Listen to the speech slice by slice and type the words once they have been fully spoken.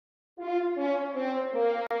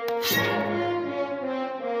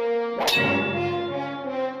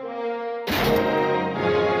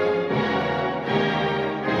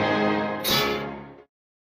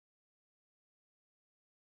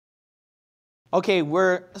Okay,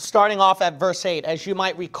 we're starting off at verse 8. As you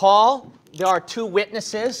might recall, there are two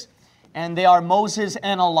witnesses, and they are Moses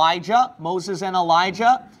and Elijah. Moses and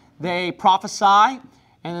Elijah, they prophesy,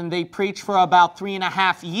 and then they preach for about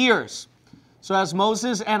 3.5 years. So as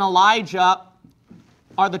Moses and Elijah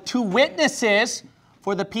are the two witnesses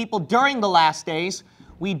for the people during the last days,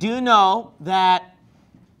 we do know that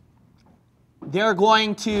they're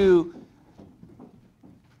going to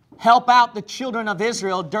help out the children of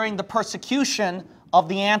Israel during the persecution of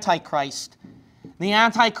the Antichrist. The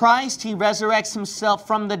Antichrist, he resurrects himself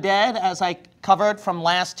from the dead, as I covered from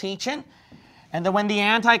last teaching. And then when the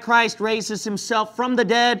Antichrist raises himself from the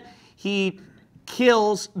dead, he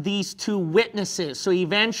kills these two witnesses. So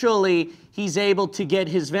eventually, he's able to get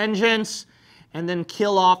his vengeance and then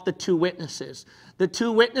kill off the two witnesses. The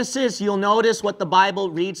two witnesses, you'll notice what the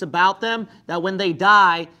Bible reads about them, that when they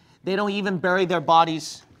die, they don't even bury their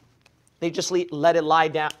bodies. They just let it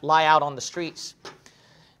lie out on the streets.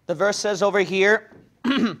 The verse says over here,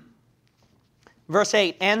 verse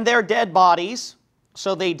 8, and their dead bodies,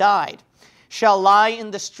 so they died, shall lie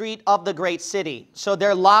in the street of the great city. So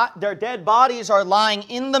their dead bodies are lying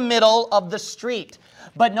in the middle of the street.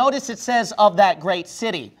 But notice it says of that great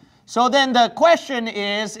city. So then the question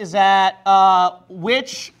is that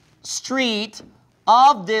which street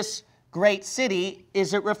of this great city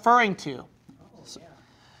is it referring to?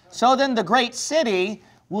 So then the great city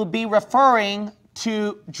will be referring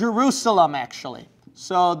to Jerusalem, actually.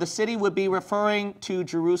 So the city would be referring to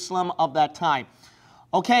Jerusalem of that time.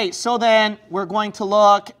 Okay, so then we're going to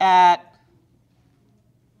look at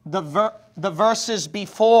the verses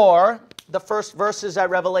before, the first verses at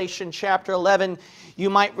Revelation chapter 11. You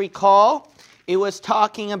might recall it was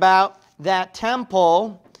talking about that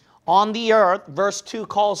temple on the earth. Verse 2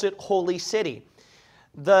 calls it Holy City.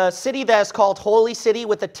 The city that is called Holy City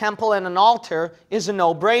with a temple and an altar is a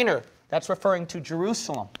no-brainer. That's referring to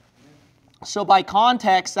Jerusalem. So by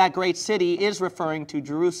context, that great city is referring to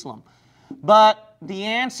Jerusalem. But the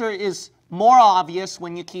answer is more obvious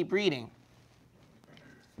when you keep reading.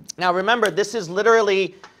 Now remember, this is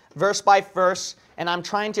literally verse by verse, and I'm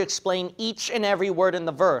trying to explain each and every word in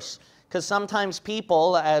the verse. Because sometimes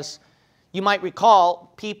people, as you might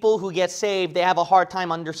recall, people who get saved, they have a hard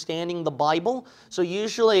time understanding the Bible. So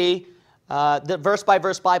usually, the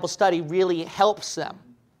verse-by-verse Bible study really helps them.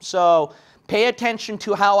 So pay attention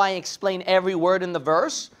to how I explain every word in the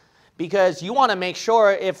verse, because you want to make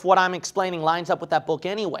sure if what I'm explaining lines up with that book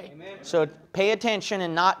anyway. Amen. So pay attention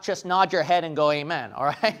and not just nod your head and go amen, all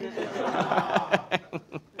right?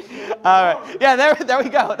 All right. Yeah, there we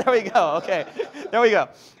go. There we go. Okay. There we go.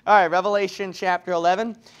 All right, Revelation chapter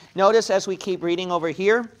 11. Notice as we keep reading over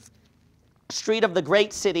here, street of the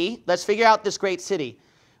great city. Let's figure out this great city,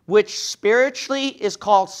 which spiritually is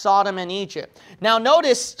called Sodom and Egypt. Now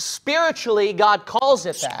notice, spiritually, God calls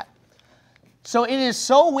it that. So it is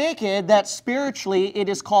so wicked that spiritually it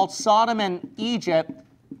is called Sodom and Egypt.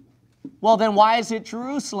 Well, then why is it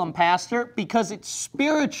Jerusalem, Pastor? Because it's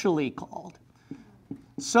spiritually called.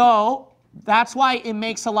 So that's why it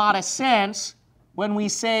makes a lot of sense when we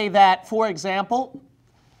say that, for example,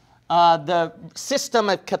 the system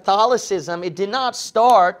of Catholicism, it did not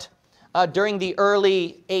start during the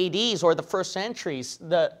early ADs or the first centuries.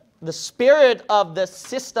 The spirit of the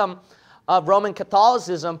system of Roman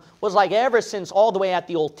Catholicism was like ever since all the way at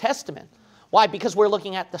the Old Testament. Why? Because we're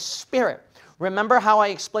looking at the spirit. Remember how I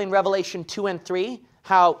explained Revelation 2 and 3?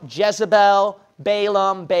 How Jezebel,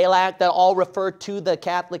 Balaam, Balak, that all refer to the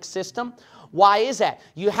Catholic system. Why is that?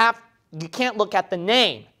 You can't look at the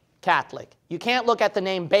name Catholic. You can't look at the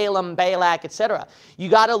name Balaam, Balak, etc. You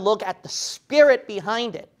got to look at the spirit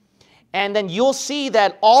behind it. And then you'll see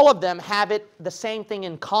that all of them have the same thing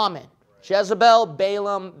in common. Jezebel,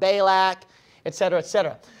 Balaam, Balak, etc.,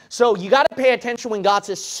 etc. So you got to pay attention when God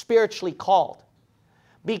says spiritually called.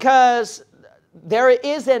 Because there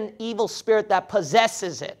is an evil spirit that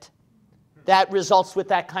possesses it that results with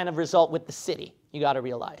that kind of result with the city. You got to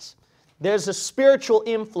realize. There's a spiritual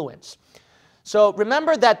influence. So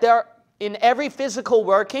remember that in every physical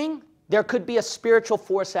working, there could be a spiritual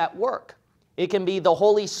force at work. It can be the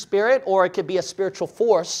Holy Spirit, or it could be a spiritual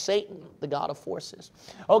force, Satan, the god of forces.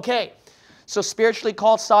 Okay, so spiritually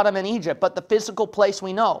called Sodom and Egypt, but the physical place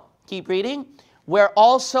we know. Keep reading. Where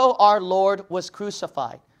also our Lord was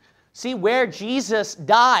crucified. See, where Jesus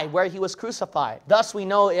died, where he was crucified. Thus we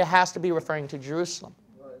know it has to be referring to Jerusalem.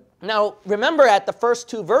 Right. Now, remember at the first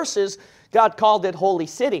two verses, God called it Holy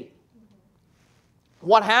City.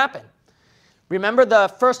 What happened? Remember the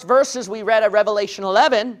first verses we read at Revelation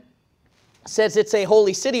 11 says it's a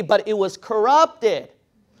holy city, but it was corrupted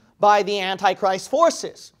by the Antichrist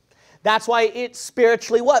forces. That's why it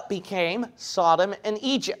spiritually what became Sodom and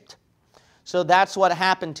Egypt. So that's what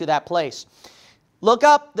happened to that place. Look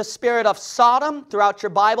up the spirit of Sodom throughout your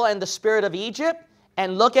Bible and the spirit of Egypt,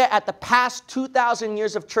 and look at the past 2,000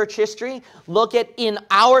 years of church history. Look at in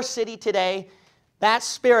our city today. That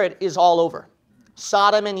spirit is all over.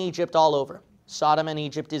 Sodom and Egypt all over. Sodom and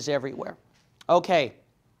Egypt is everywhere. Okay,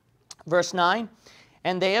 verse 9.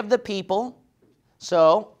 And they of the people,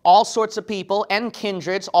 so all sorts of people and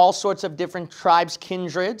kindreds, all sorts of different tribes,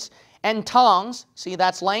 kindreds, and tongues, see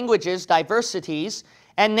that's languages, diversities,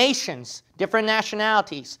 and nations, different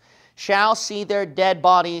nationalities, shall see their dead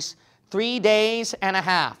bodies 3 days and a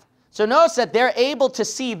half. So notice that they're able to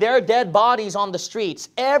see their dead bodies on the streets.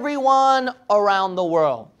 Everyone around the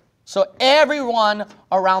world. So everyone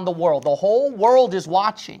around the world. The whole world is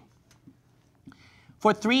watching.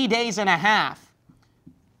 For 3 days and a half.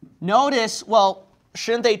 Notice, well,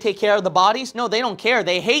 shouldn't they take care of the bodies? No, they don't care.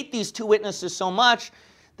 They hate these two witnesses so much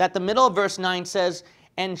that the middle of verse 9 says,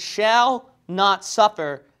 and shall not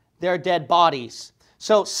suffer their dead bodies.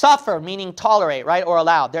 So suffer meaning tolerate, right, or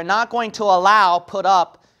allow. They're not going to allow, put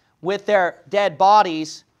up with their dead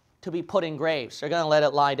bodies to be put in graves. They're going to let it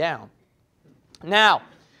lie down. Now,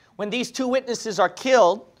 when these two witnesses are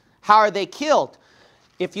killed, how are they killed?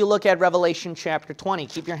 If you look at Revelation chapter 20,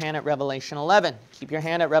 keep your hand at Revelation 11. Keep your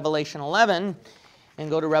hand at Revelation 11 and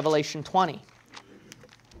go to Revelation 20.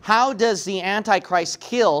 How does the Antichrist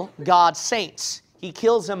kill God's saints? He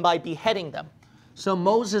kills them by beheading them. So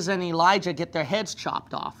Moses and Elijah get their heads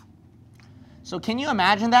chopped off. So can you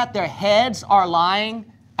imagine that? Their heads are lying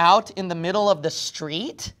out in the middle of the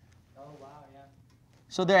street. Oh, wow, yeah.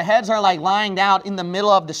 So their heads are like lying out in the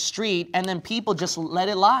middle of the street, and then people just let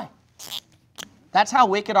it lie. That's how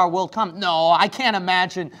wicked our world comes. No, I can't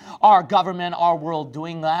imagine our government, our world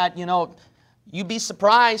doing that. You know, you'd be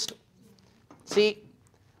surprised. See,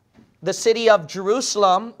 the city of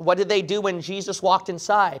Jerusalem, what did they do when Jesus walked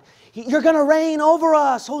inside? You're going to reign over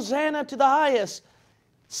us. Hosanna to the highest.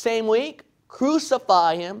 Same week,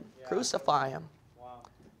 crucify him. Yeah. Crucify him. Wow.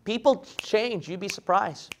 People change. You'd be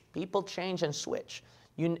surprised. People change and switch.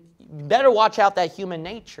 You better watch out that human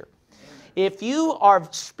nature. If you are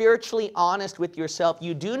spiritually honest with yourself,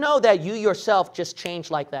 you do know that you yourself just change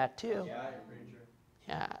like that too.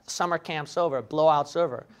 Yeah, summer camp's over, blowout's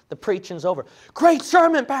over, the preaching's over. Great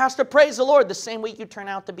sermon, Pastor, praise the Lord. The same week you turn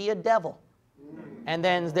out to be a devil. And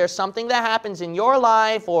then there's something that happens in your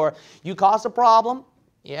life or you cause a problem.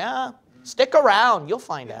 Yeah, stick around, you'll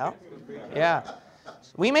find out. Yeah.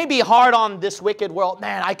 We may be hard on this wicked world.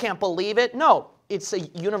 Man, I can't believe it. No, it's a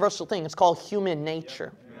universal thing. It's called human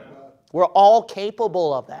nature. We're all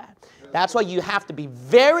capable of that. That's why you have to be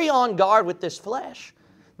very on guard with this flesh.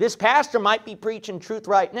 This pastor might be preaching truth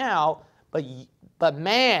right now, but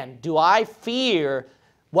man, do I fear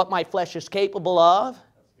what my flesh is capable of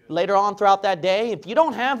later on throughout that day. If you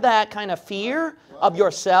don't have that kind of fear of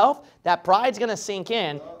yourself, that pride's going to sink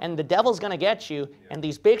in, and the devil's going to get you. And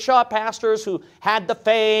these big shot pastors who had the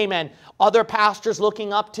fame and other pastors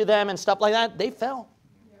looking up to them and stuff like that, they fell.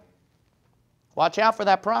 Watch out for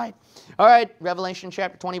that pride. All right, Revelation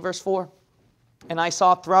chapter 20, verse 4. And I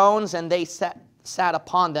saw thrones, and they sat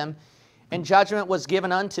upon them, and judgment was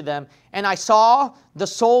given unto them. And I saw the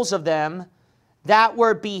souls of them that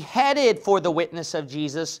were beheaded for the witness of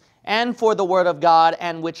Jesus and for the word of God,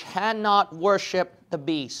 and which had not worshipped the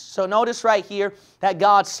beast. So notice right here that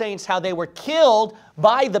God's saints, how they were killed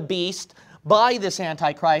by the beast, by this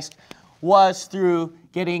Antichrist, was through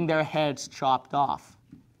getting their heads chopped off.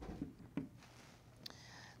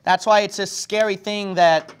 That's why it's a scary thing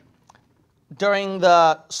that during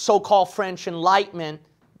the so-called French Enlightenment,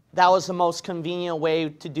 that was the most convenient way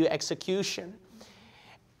to do execution.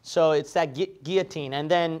 So it's that guillotine. And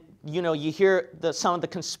then, you know, you hear some of the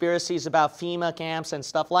conspiracies about FEMA camps and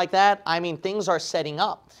stuff like that. I mean, things are setting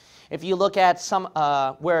up. If you look at some,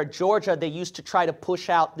 where Georgia, they used to try to push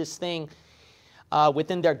out this thing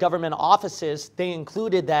within their government offices, they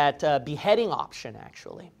included that beheading option,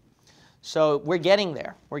 actually. So we're getting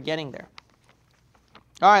there. We're getting there.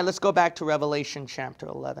 All right, let's go back to Revelation chapter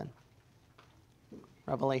 11.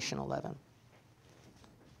 Revelation 11.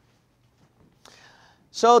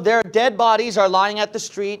 So their dead bodies are lying at the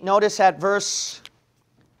street. Notice at verse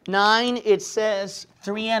 9, it says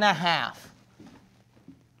 3.5.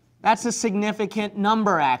 That's a significant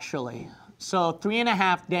number, actually. So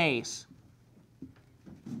 3.5 days.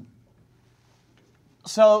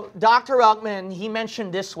 So Dr. Ruckman, he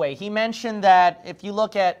mentioned this way. He mentioned that if you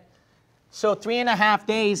look at, so 3.5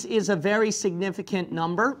 days is a very significant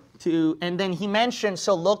number to, and then he mentioned,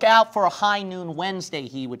 so look out for a high noon Wednesday,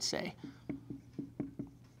 he would say.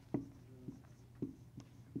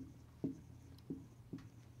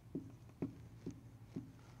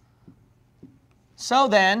 So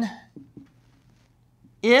then,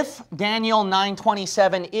 if Daniel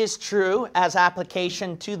 9:27 is true as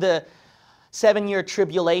application to the 7-year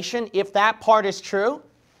tribulation, if that part is true,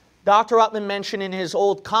 Dr. Ruttman mentioned in his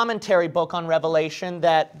old commentary book on Revelation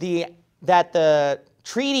that the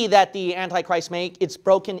treaty that the Antichrist make, it's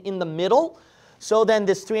broken in the middle. So then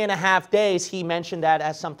this 3.5 days, he mentioned that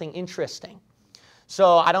as something interesting.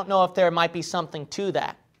 So I don't know if there might be something to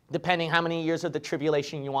that, depending how many years of the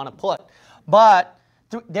tribulation you want to put. But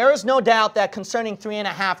there is no doubt that concerning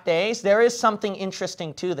 3.5 days, there is something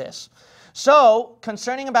interesting to this. So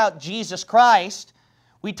concerning about Jesus Christ,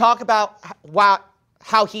 we talk about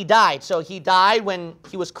how he died. So he died when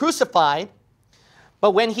he was crucified.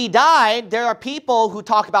 But when he died, there are people who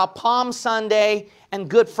talk about Palm Sunday and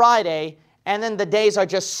Good Friday, and then the days are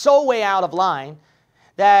just so way out of line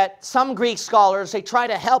that some Greek scholars, they try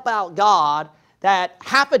to help out God that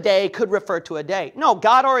half a day could refer to a day. No,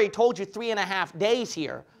 God already told you 3.5 days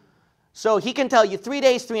here. So he can tell you 3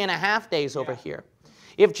 days, 3.5 days over here.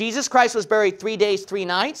 If Jesus Christ was buried 3 days, 3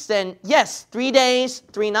 nights, then yes, 3 days,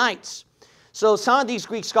 3 nights. So some of these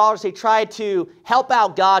Greek scholars, they try to help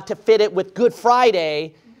out God to fit it with Good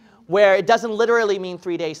Friday, where it doesn't literally mean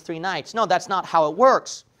 3 days, 3 nights. No, that's not how it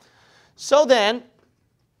works. So then,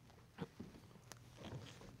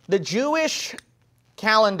 the Jewish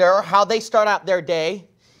calendar, how they start out their day,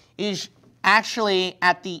 is actually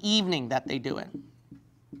at the evening that they do it.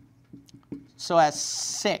 So at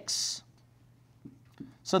 6.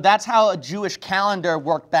 So that's how a Jewish calendar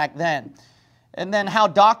worked back then. And then how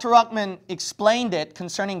Dr. Ruckman explained it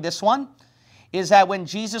concerning this one is that when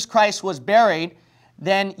Jesus Christ was buried,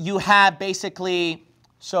 then you have basically,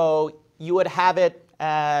 so you would have it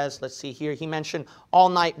as, let's see here, he mentioned all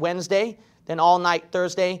night Wednesday, then all night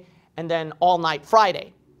Thursday, and then all night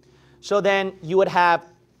Friday. So then you would have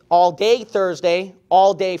all day Thursday,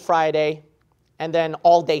 all day Friday, and then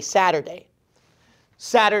all day Saturday.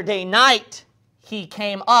 Saturday night, he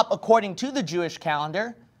came up according to the Jewish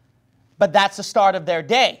calendar, but that's the start of their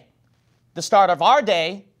day. The start of our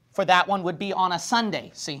day for that one would be on a Sunday,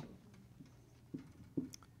 see?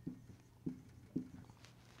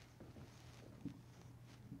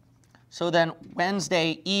 So then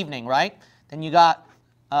Wednesday evening, right? Then you got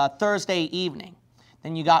Thursday evening.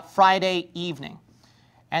 Then you got Friday evening.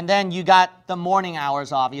 And then you got the morning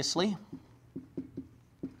hours, obviously.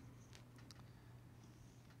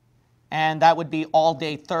 And that would be all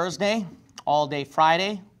day Thursday, all day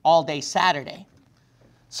Friday, all day Saturday.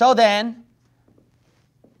 So then,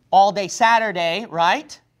 all day Saturday,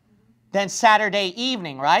 right? Then Saturday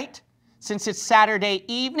evening, right? Since it's Saturday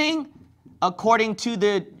evening, according to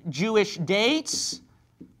the Jewish dates,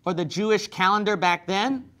 or the Jewish calendar back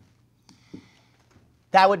then,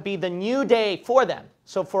 that would be the new day for them.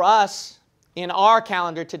 So for us, in our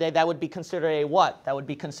calendar today, that would be considered a what? That would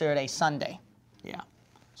be considered a Sunday. Yeah.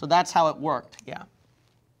 So that's how it worked. Yeah.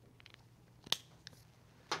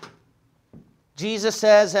 Jesus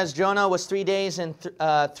says, as Jonah was 3 days and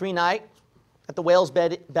 3 nights at the whale's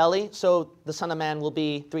belly, so the Son of Man will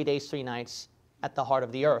be 3 days, 3 nights at the heart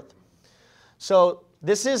of the earth. So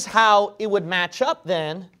this is how it would match up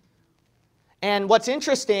then. And what's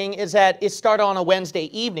interesting is that it started on a Wednesday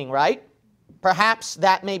evening, right? Perhaps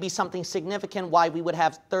that may be something significant why we would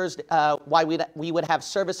have we would have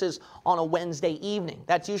services on a Wednesday evening.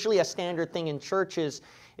 That's usually a standard thing in churches,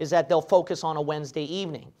 is that they'll focus on a Wednesday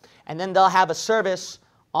evening. And then they'll have a service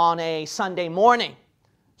on a Sunday morning.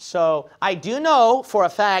 So I do know for a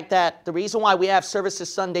fact that the reason why we have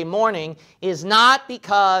services Sunday morning is not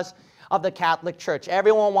because of the Catholic Church.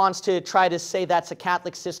 Everyone wants to try to say that's a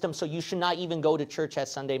Catholic system, so you should not even go to church at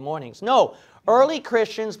Sunday mornings. No, early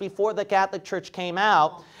Christians, before the Catholic Church came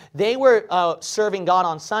out, they were serving God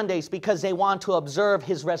on Sundays because they want to observe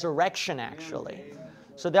His resurrection, actually.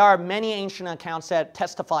 So there are many ancient accounts that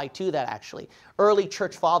testify to that, actually. Early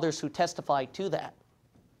church fathers who testify to that.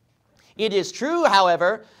 It is true,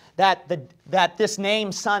 however, that this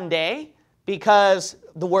name Sunday, because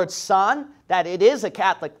the word sun, that it is a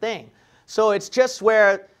Catholic thing. So it's just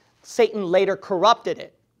where Satan later corrupted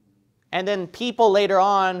it. And then people later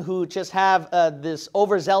on who just have this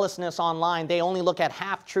overzealousness online, they only look at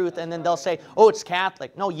half-truth and then they'll say, oh, it's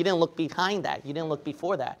Catholic. No, you didn't look behind that. You didn't look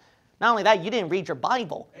before that. Not only that, you didn't read your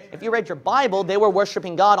Bible. If you read your Bible, they were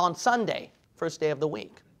worshiping God on Sunday, first day of the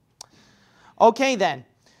week. Okay then.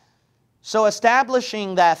 So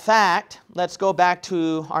establishing that fact, let's go back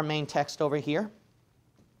to our main text over here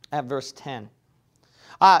at verse 10.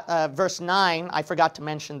 Verse 9, I forgot to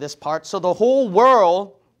mention this part. So the whole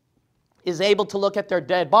world is able to look at their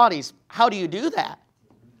dead bodies. How do you do that?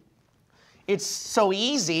 It's so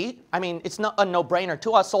easy. I mean, it's not a no-brainer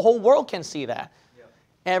to us. The whole world can see that.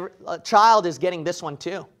 A child is getting this one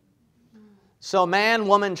too. So man,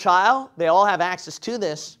 woman, child, they all have access to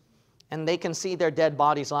this, and they can see their dead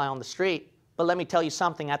bodies lie on the street. But let me tell you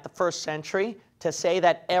something, at the first century, to say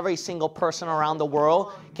that every single person around the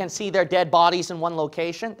world can see their dead bodies in one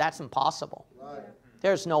location, that's impossible. Right.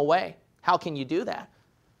 There's no way. How can you do that?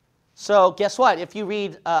 So guess what? If you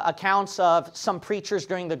read accounts of some preachers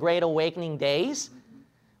during the Great Awakening days,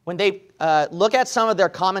 when they look at some of their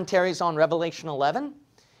commentaries on Revelation 11,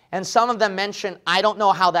 and some of them mention, I don't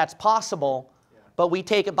know how that's possible, but we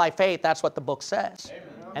take it by faith. That's what the book says. Amen.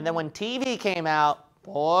 And then when TV came out,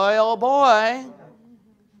 boy, oh boy.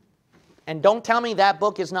 And don't tell me that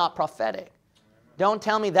book is not prophetic. Don't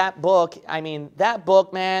tell me that book, I mean, that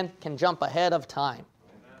book, man, can jump ahead of time.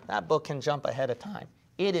 That book can jump ahead of time.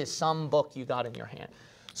 It is some book you got in your hand.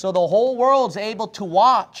 So the whole world's able to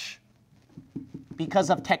watch because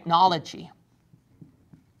of technology.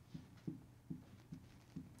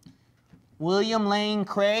 William Lane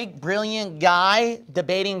Craig, brilliant guy,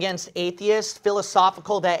 debating against atheists,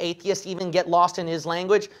 philosophical that atheists even get lost in his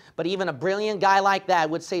language, but even a brilliant guy like that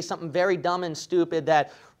would say something very dumb and stupid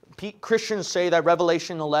that Christians say that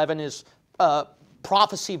Revelation 11 is a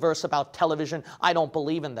prophecy verse about television. I don't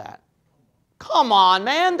believe in that. Come on,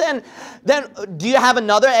 man. Then do you have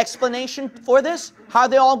another explanation for this? How are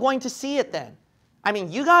they all going to see it then? I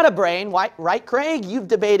mean, you got a brain, right, Craig? You've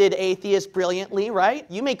debated atheists brilliantly, right?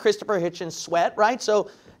 You made Christopher Hitchens sweat, right?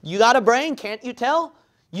 So you got a brain, can't you tell?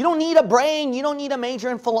 You don't need a brain. You don't need a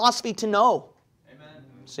major in philosophy to know. Amen.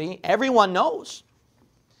 See, everyone knows.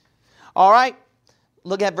 All right,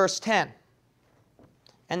 look at verse 10.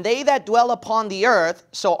 And they that dwell upon the earth,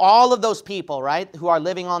 so all of those people, right, who are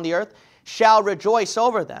living on the earth, shall rejoice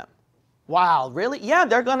over them. Wow, really? Yeah,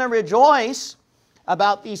 they're going to rejoice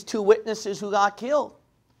about these two witnesses who got killed.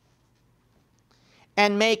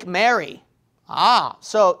 And make merry.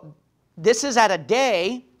 So this is at a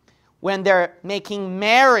day when they're making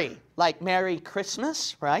merry, like Merry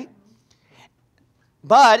Christmas, right?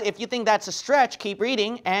 But if you think that's a stretch, keep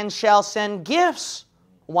reading. And shall send gifts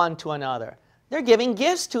one to another. They're giving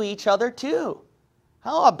gifts to each other too.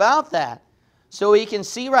 How about that? So we can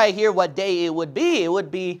see right here what day it would be. It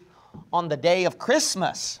would be on the day of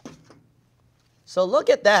Christmas. So look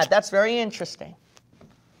at that. That's very interesting.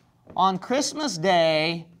 On Christmas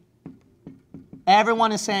Day,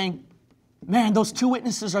 everyone is saying, man, those two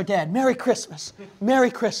witnesses are dead. Merry Christmas.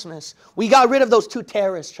 Merry Christmas. We got rid of those two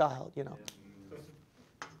terrorists, child, you know.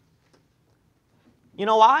 You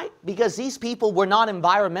know why? Because these people were not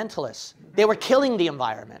environmentalists. They were killing the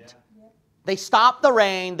environment. They stopped the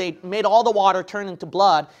rain. They made all the water turn into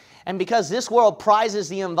blood. And because this world prizes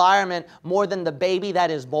the environment more than the baby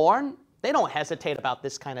that is born, they don't hesitate about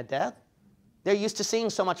this kind of death. They're used to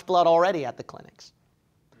seeing so much blood already at the clinics.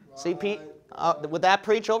 Right. See, Pete, would that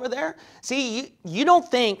preach over there? See, you don't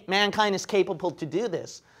think mankind is capable to do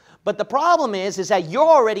this. But the problem is that you're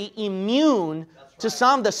already immune to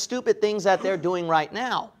some of the stupid things that they're doing right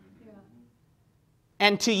now. Yeah.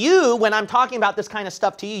 And to you, when I'm talking about this kind of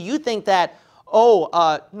stuff to you, you think that,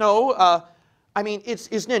 I mean,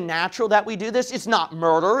 isn't it natural that we do this? It's not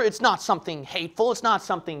murder. It's not something hateful. It's not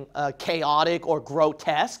something chaotic or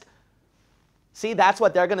grotesque. See, that's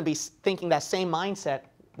what they're going to be thinking, that same mindset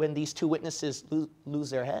when these two witnesses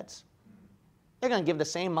lose their heads. They're going to give the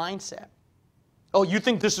same mindset. Oh, you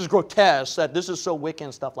think this is grotesque, that this is so wicked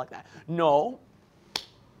and stuff like that. No.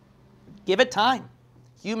 Give it time.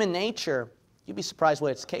 Human nature, you'd be surprised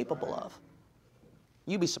what it's capable of.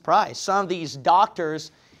 You'd be surprised. Some of these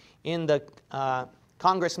doctors in the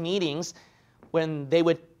Congress meetings, when they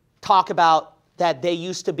would talk about that they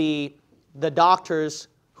used to be the doctors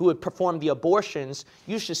who would perform the abortions,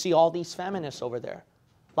 you should see all these feminists over there.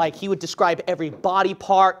 Like he would describe every body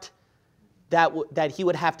part that he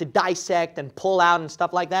would have to dissect and pull out and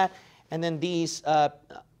stuff like that. And then these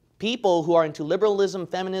people who are into liberalism,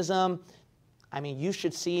 feminism, I mean, you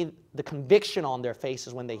should see the conviction on their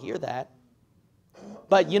faces when they hear that.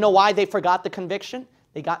 But you know why they forgot the conviction?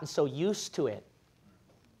 They've gotten so used to it.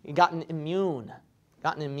 You've gotten immune.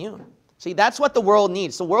 See, that's what the world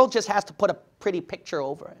needs. The world just has to put a pretty picture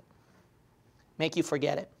over it. Make you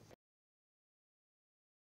forget it.